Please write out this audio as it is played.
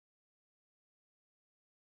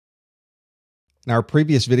In our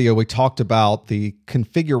previous video, we talked about the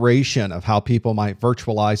configuration of how people might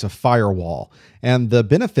virtualize a firewall. And the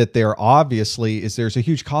benefit there, obviously, is there's a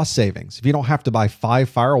huge cost savings. If you don't have to buy 5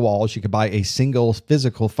 firewalls, you could buy a single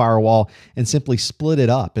physical firewall and simply split it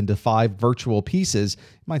up into 5 virtual pieces.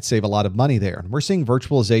 You might save a lot of money there. And we're seeing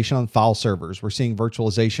virtualization on file servers. We're seeing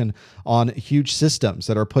virtualization on huge systems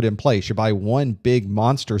that are put in place. You buy one big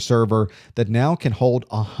monster server that now can hold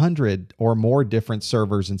 100 or more different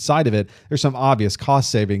servers inside of it. There's some obvious cost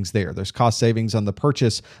savings there. There's cost savings on the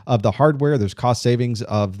purchase of the hardware. There's cost savings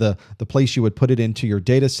of the place you would put it into your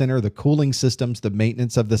data center, the cooling systems, the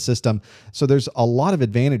maintenance of the system. So there's a lot of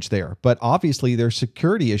advantage there. But obviously, there's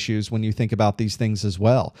security issues when you think about these things as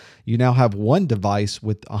well. You now have one device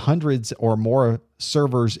with hundreds or more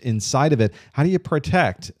servers inside of it. How do you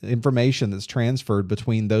protect information that's transferred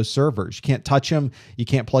between those servers? You can't touch them. You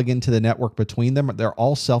can't plug into the network between them. They're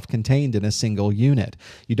all self-contained in a single unit.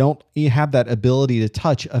 You don't have that ability to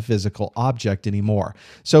touch a physical object anymore.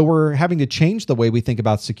 So we're having to change the way we think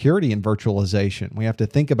about security and virtualization. We have to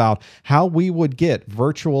think about how we would get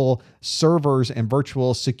virtual servers and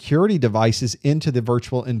virtual security devices into the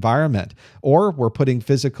virtual environment. Or we're putting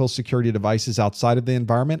physical security devices outside of the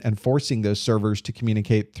environment and forcing those servers to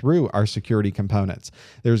communicate through our security components.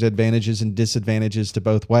 There's advantages and disadvantages to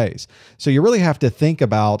both ways. So you really have to think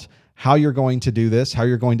about how you're going to do this, how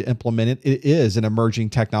you're going to implement it. It is an emerging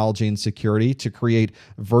technology in security to create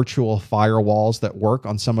virtual firewalls that work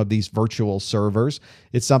on some of these virtual servers.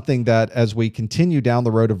 It's something that as we continue down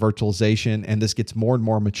the road of virtualization and this gets more and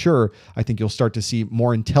more mature, I think you'll start to see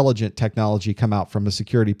more intelligent technology come out from a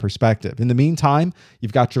security perspective. In the meantime,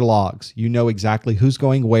 you've got your logs. You know exactly who's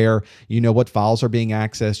going where. You know what files are being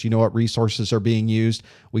accessed. You know what resources are being used.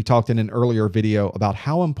 We talked in an earlier video about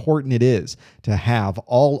how important it is to have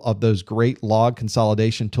all of those great log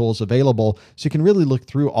consolidation tools available so you can really look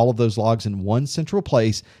through all of those logs in one central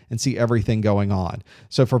place and see everything going on.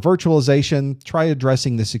 So for virtualization, try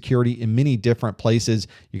addressing the security in many different places.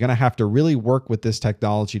 You're going to have to really work with this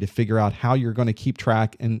technology to figure out how you're going to keep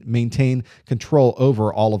track and maintain control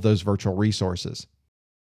over all of those virtual resources.